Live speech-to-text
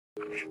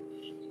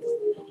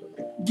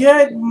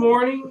Good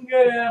morning,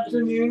 good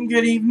afternoon,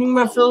 good evening,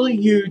 my fellow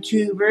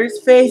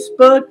YouTubers,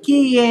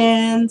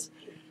 Facebookians.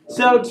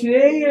 So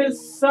today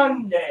is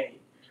Sunday,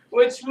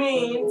 which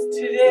means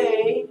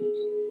today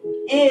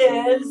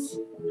is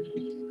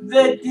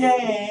the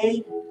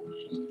day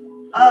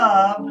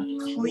of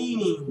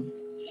cleaning.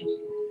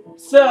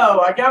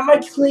 So I got my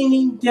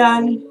cleaning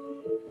done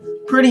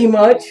pretty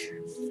much.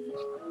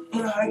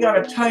 I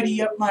gotta tidy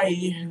up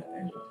my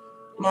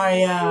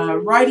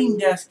writing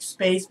desk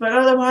space, but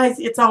otherwise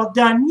it's all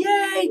done.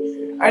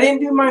 Yay! I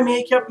didn't do my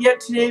makeup yet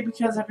today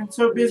because I've been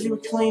so busy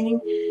with cleaning.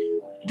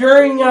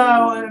 During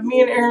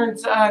me and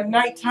Aaron's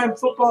nighttime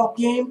football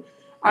game,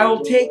 I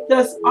will take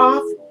this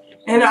off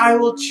and I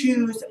will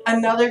choose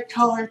another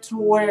color to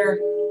wear,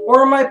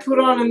 or I might put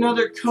on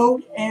another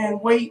coat and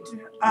wait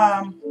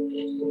a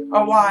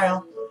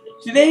while.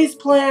 Today's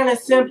plan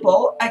is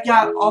simple. I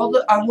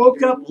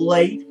woke up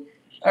late.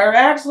 Or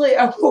actually,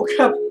 I woke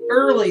up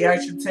early, I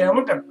should say. I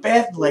went to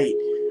bed late.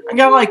 I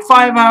got like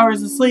 5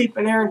 hours of sleep,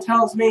 and Aaron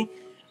tells me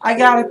I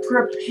gotta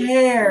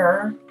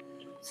prepare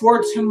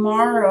for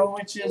tomorrow,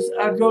 which is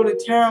go to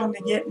town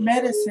to get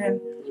medicine.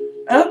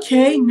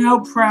 Okay, no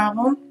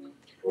problem.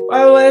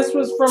 Well, this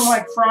was from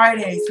like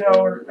Friday, so,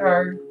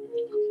 or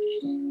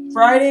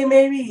Friday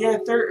maybe? Yeah,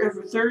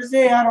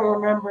 Thursday? I don't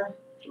remember.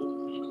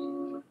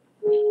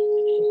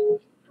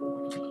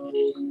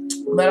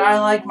 But I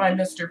like my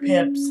Mr.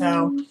 Pip,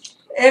 so...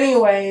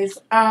 Anyways,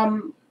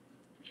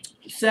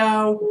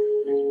 so,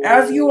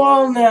 as you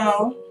all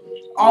know,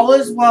 all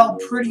is well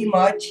pretty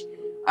much.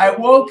 I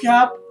woke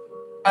up,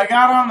 I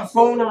got on the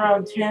phone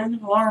around 10,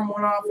 alarm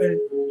went off at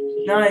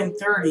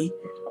 9:30.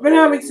 I've been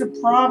having some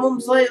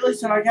problems lately,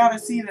 so I gotta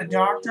see the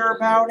doctor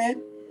about it.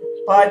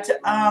 But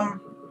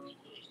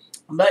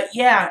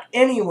yeah,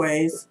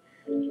 anyways,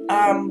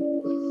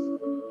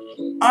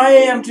 I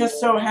am just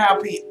so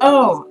happy.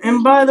 Oh,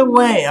 and by the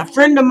way, a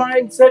friend of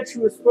mine said she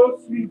was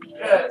supposed to be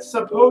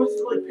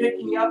supposedly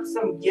picking up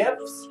some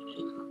gifts.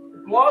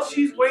 While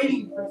she's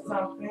waiting for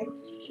something,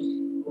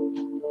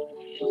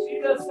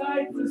 she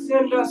decides to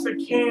send us a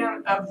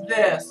can of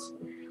this.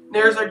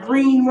 There's a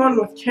green one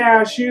with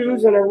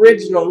cashews and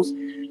originals.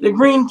 The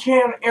green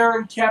can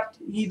Aaron kept.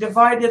 He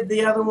divided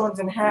the other ones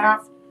in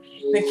half.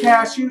 The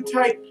cashew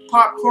type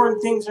popcorn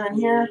things are in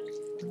here,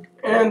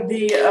 and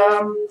the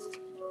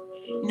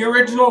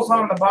originals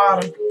on the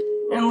bottom.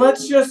 And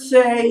let's just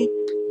say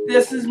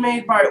this is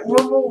made by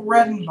Orville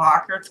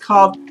Redenbacher. It's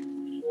called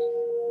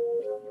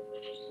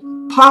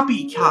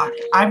Poppycock.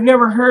 I've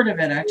never heard of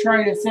it. I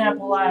tried a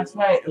sample last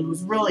night. It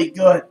was really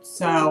good.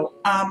 So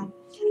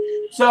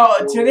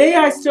today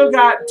I still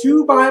got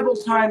 2 Bible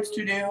times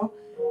to do.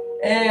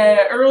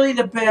 Early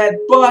to bed,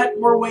 but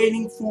we're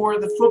waiting for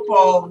the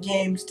football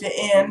games to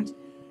end.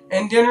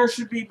 And dinner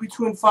should be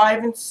between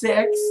 5 and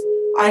 6.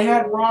 I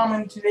had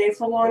ramen today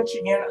for lunch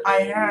again.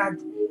 I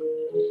had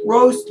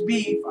roast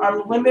beef.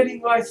 I'm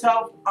limiting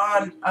myself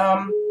on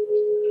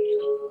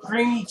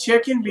creamy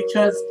chicken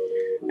because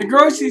the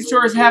grocery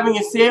store is having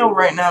a sale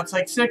right now. It's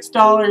like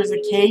 $6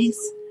 a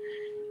case.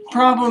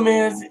 Problem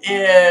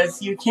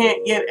is you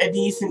can't get a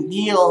decent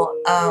deal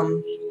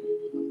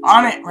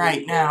on it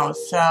right now.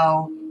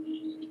 So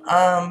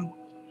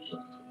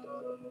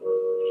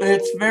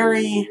it's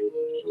very,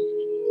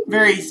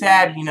 very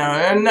sad, you know.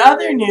 In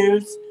other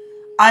news,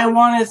 I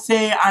want to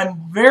say I'm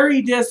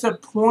very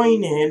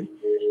disappointed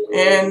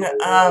in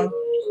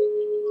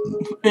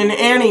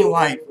Annie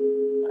White.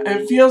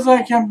 It feels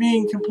like I'm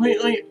being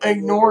completely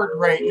ignored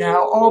right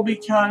now, all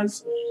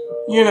because,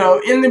 you know,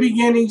 in the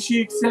beginning she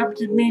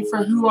accepted me for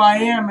who I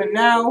am, and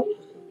now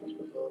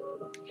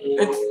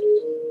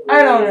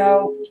I don't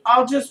know.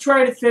 I'll just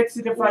try to fix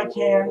it if I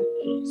can.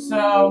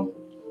 So,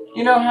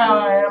 you know how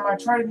I am. I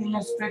try to be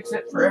Miss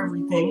Fix-It for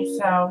everything.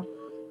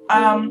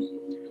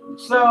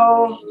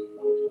 So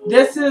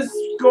this is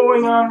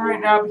going on right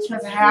now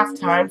because of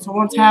halftime. So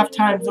once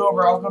halftime's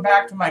over, I'll go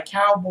back to my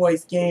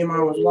Cowboys game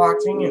I was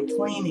watching and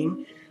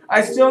cleaning.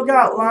 I still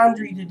got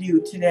laundry to do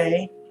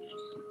today.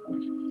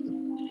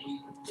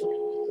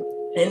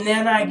 And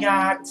then I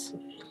got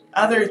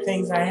other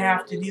things I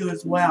have to do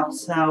as well.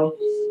 So,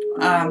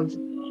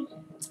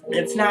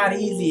 it's not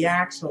easy,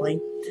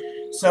 actually.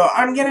 So,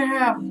 I'm going to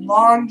have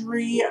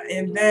laundry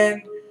and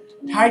then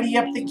tidy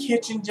up the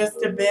kitchen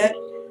just a bit.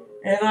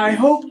 And I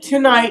hope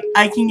tonight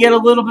I can get a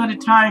little bit of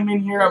time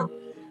in here.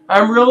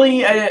 I'm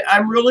really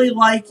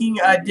liking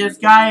this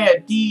guy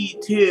at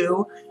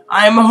D2.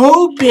 I'm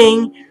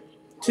hoping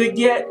to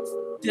get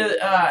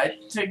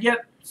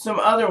some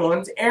other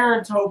ones.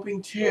 Aaron's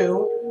hoping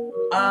too.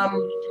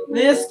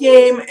 This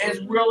game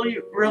is really,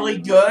 really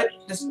good.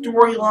 The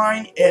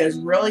storyline is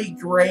really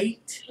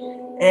great,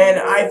 and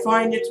I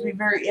find it to be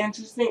very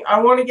interesting. I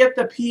want to get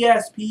the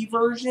PSP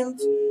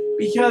versions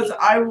because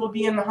I will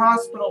be in the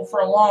hospital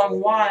for a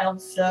long while,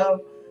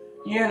 so,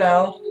 you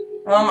know.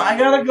 I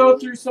gotta go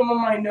through some of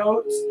my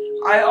notes.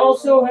 I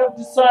also have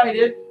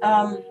decided,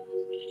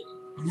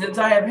 since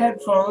I have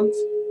headphones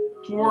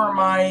for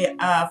my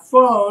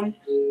phone,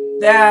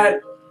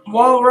 that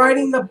while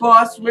riding the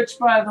bus, which,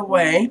 by the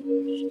way,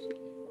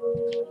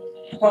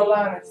 Hold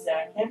on a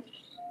second.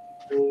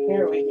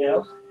 Here we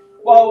go.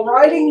 While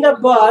riding the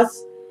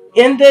bus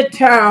into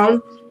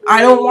town,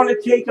 I don't want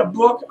to take a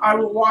book. I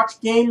will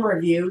watch game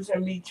reviews,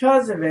 and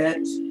because of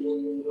it,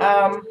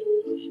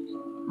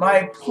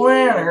 my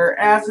planner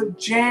as of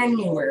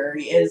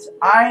January is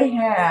I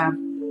have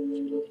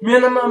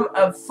minimum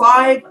of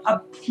 5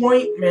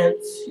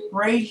 appointments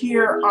right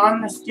here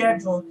on the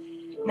schedule,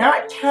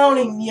 not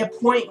counting the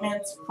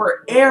appointments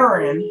for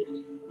Aaron.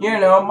 You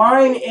know,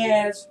 mine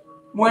is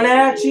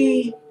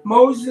Wenatchee,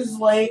 Moses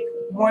Lake,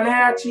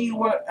 Wenatchee,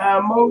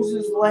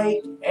 Moses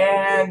Lake,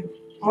 and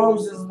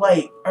Moses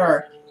Lake.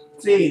 Or,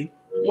 see,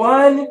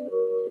 1,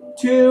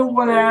 2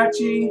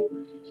 Wenatchee,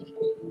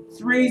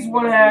 3's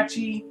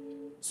Wenatchee,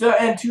 so,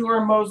 and 2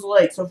 are Moses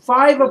Lake. So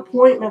 5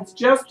 appointments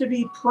just to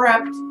be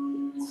prepped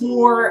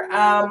for,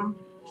 and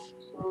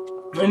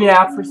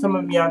yeah, for some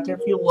of you out there,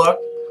 if you look,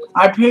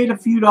 I paid a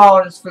few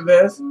dollars for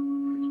this.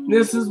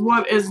 This is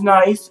what is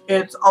nice.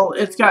 It's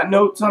got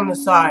notes on the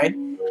side.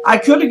 I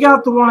could have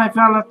got the one I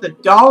found at the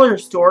dollar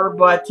store,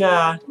 but,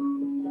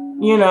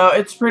 you know,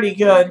 it's pretty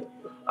good.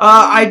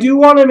 I do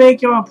want to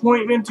make an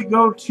appointment to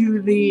go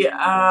to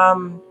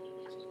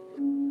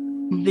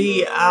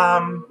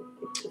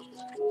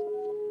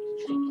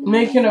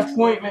make an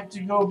appointment to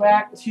go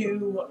back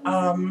to,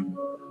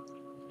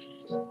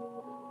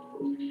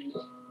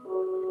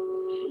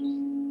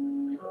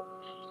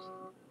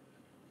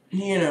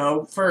 you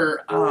know,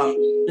 for,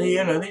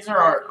 you know,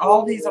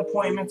 all these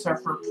appointments are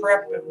for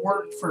prep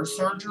work for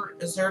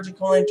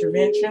surgical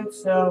intervention,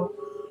 so,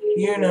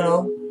 you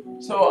know,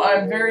 so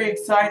I'm very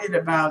excited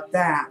about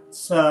that.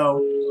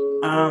 So,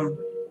 I'm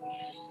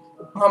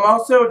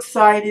also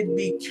excited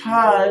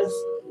because,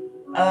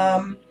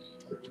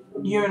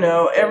 you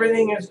know,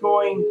 everything is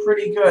going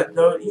pretty good,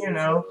 though, you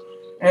know,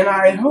 and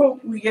I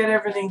hope we get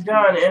everything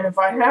done, and if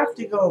I have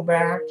to go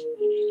back,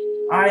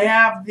 I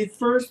have the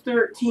first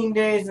 13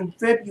 days in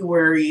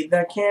February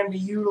that can be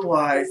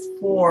utilized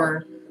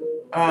for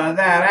that.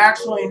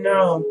 Actually,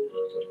 no,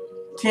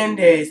 10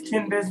 days,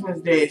 10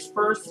 business days.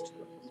 1st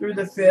through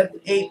the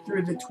 5th, 8th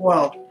through the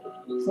 12th.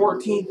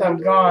 14th, I'm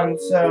gone,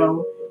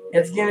 so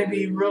it's going to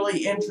be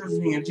really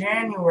interesting. In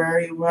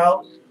January,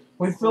 well,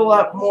 we fill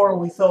up more,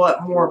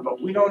 but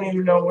we don't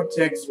even know what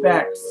to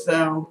expect,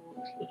 so,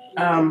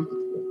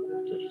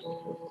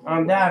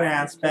 on that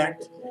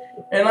aspect.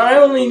 And I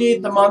only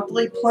need the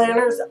monthly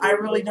planners. I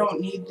really don't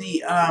need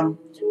the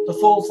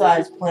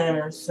full-size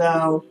planners.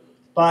 So,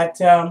 but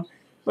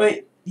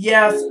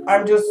yes,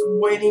 I'm just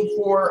waiting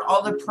for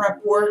all the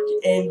prep work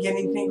and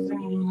getting things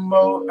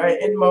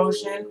in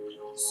motion.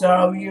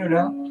 So, you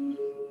know.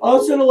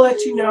 Also to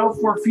let you know,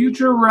 for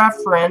future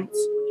reference,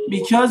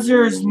 because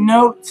there's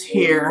notes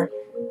here,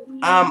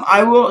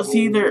 I will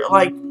see there,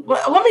 like,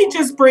 let me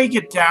just break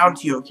it down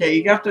to you, okay?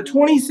 You got the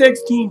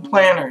 2016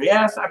 planner.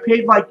 Yes, I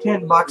paid like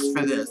 $10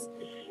 for this.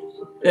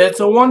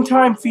 It's a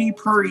one-time fee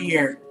per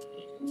year.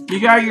 You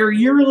got your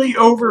yearly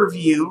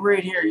overview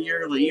right here,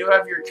 yearly. You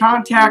have your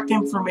contact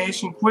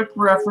information, quick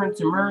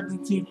reference,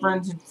 emergency,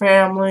 friends and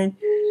family.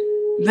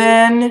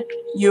 Then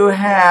you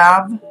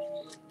have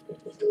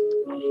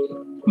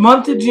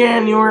month of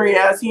January,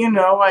 as you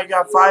know, I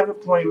got 5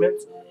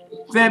 appointments.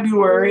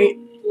 February,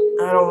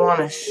 I don't want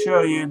to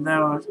show you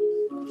those.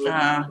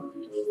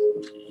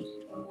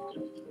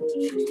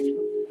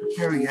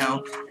 Here we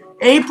go.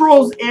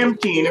 April's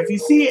empty, and if you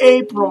see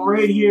April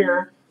right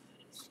here,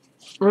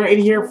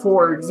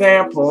 for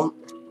example,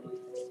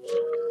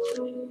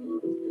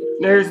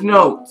 there's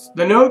notes.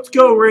 The notes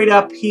go right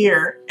up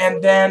here,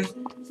 and then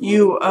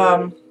you,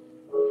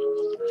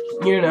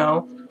 you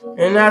know,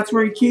 and that's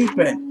where you keep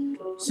it.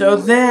 So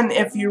then,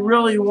 if you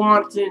really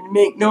want to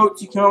make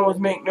notes, you can always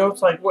make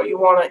notes like what you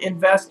want to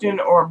invest in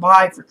or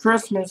buy for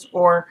Christmas,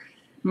 or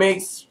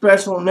make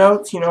special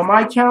notes. You know,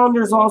 my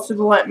calendar is also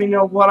to let me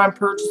know what I'm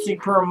purchasing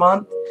per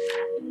month.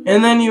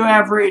 And then you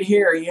have right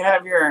here, you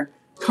have your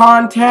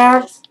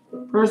contacts.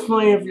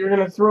 Personally, if you're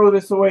going to throw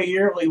this away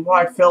yearly,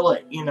 why fill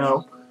it, you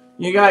know?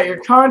 You got your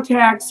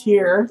contacts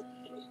here.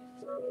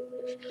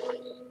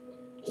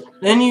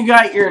 Then you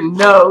got your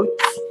notes.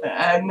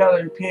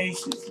 Another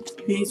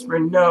piece for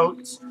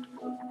notes.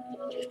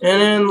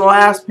 And then the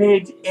last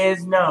page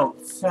is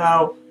notes.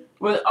 So,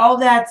 with all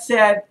that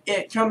said,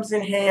 it comes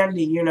in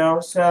handy, you know.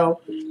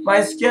 So,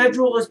 my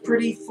schedule is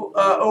pretty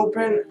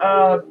open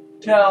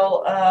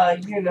till,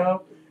 you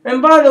know. And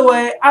by the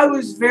way, I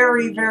was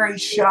very, very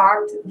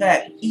shocked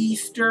that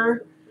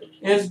Easter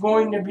is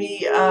going to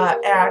be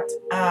at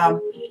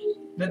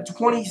the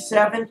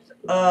 27th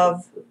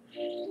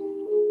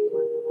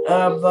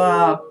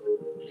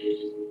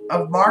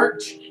of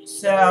March.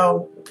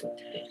 So,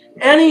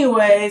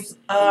 anyways,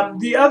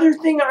 the other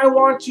thing I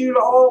want you to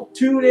all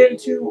tune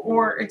into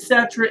or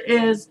etc.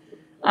 is,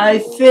 I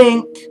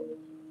think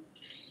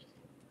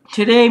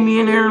today me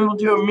and Aaron will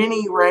do a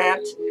mini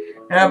rant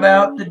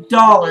about the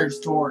dollar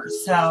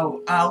stores.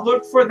 So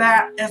look for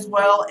that as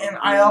well. And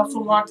I also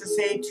want to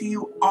say to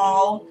you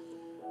all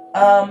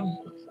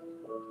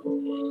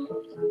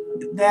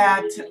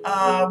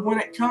that when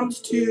it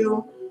comes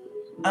to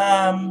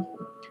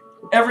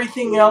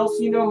everything else,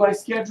 you know, my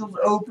schedule's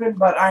open,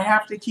 but I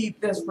have to keep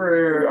this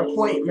for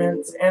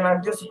appointments, and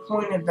I'm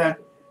disappointed that,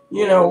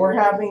 you know, we're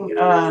having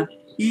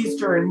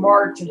Easter in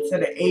March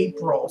instead of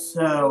April,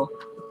 so,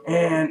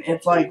 and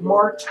it's like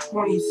March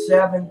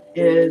 27th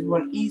is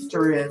when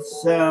Easter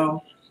is,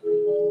 so,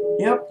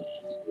 yep.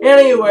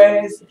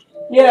 Anyways,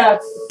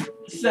 yes,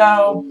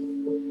 so,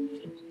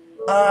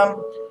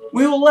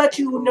 we will let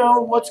you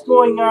know what's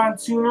going on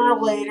sooner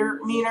or later.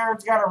 Me and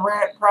Aaron's got a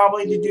rant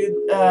probably to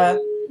do,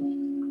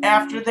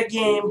 after the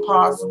game,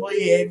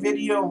 possibly a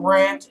video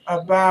rant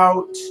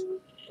about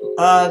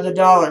the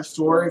dollar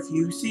store. If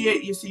you see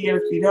it, you see it.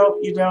 If you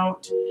don't, you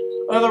don't.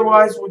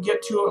 Otherwise, we'll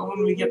get to it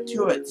when we get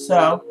to it.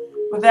 So,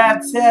 with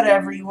that said,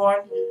 everyone,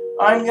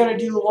 I'm going to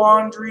do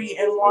laundry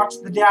and watch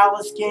the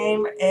Dallas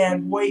game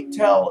and wait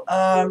till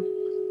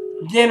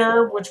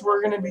dinner, which we're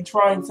going to be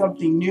trying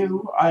something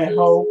new, I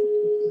hope.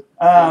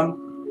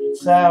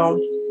 So,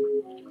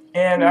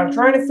 and I'm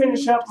trying to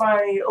finish up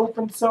my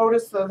open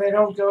sodas so they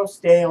don't go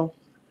stale.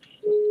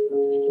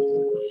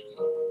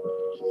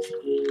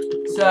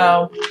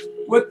 So,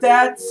 with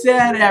that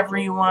said,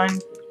 everyone,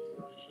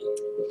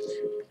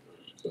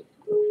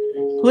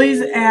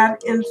 please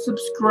add and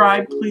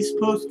subscribe. Please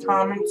post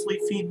comments,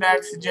 leave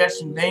feedback,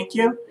 suggestion. Thank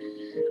you.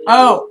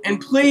 Oh,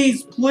 and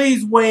please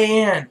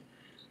weigh in.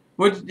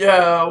 Would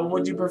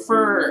you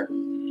prefer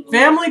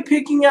family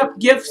picking up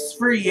gifts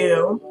for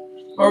you,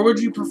 or would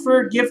you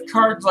prefer gift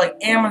cards like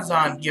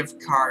Amazon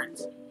gift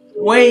cards?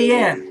 Weigh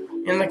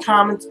in the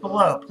comments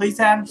below.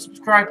 Please add and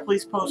subscribe.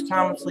 Please post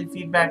comments, leave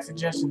feedback,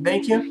 suggestion.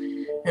 Thank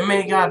you, and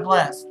may God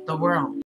bless the world.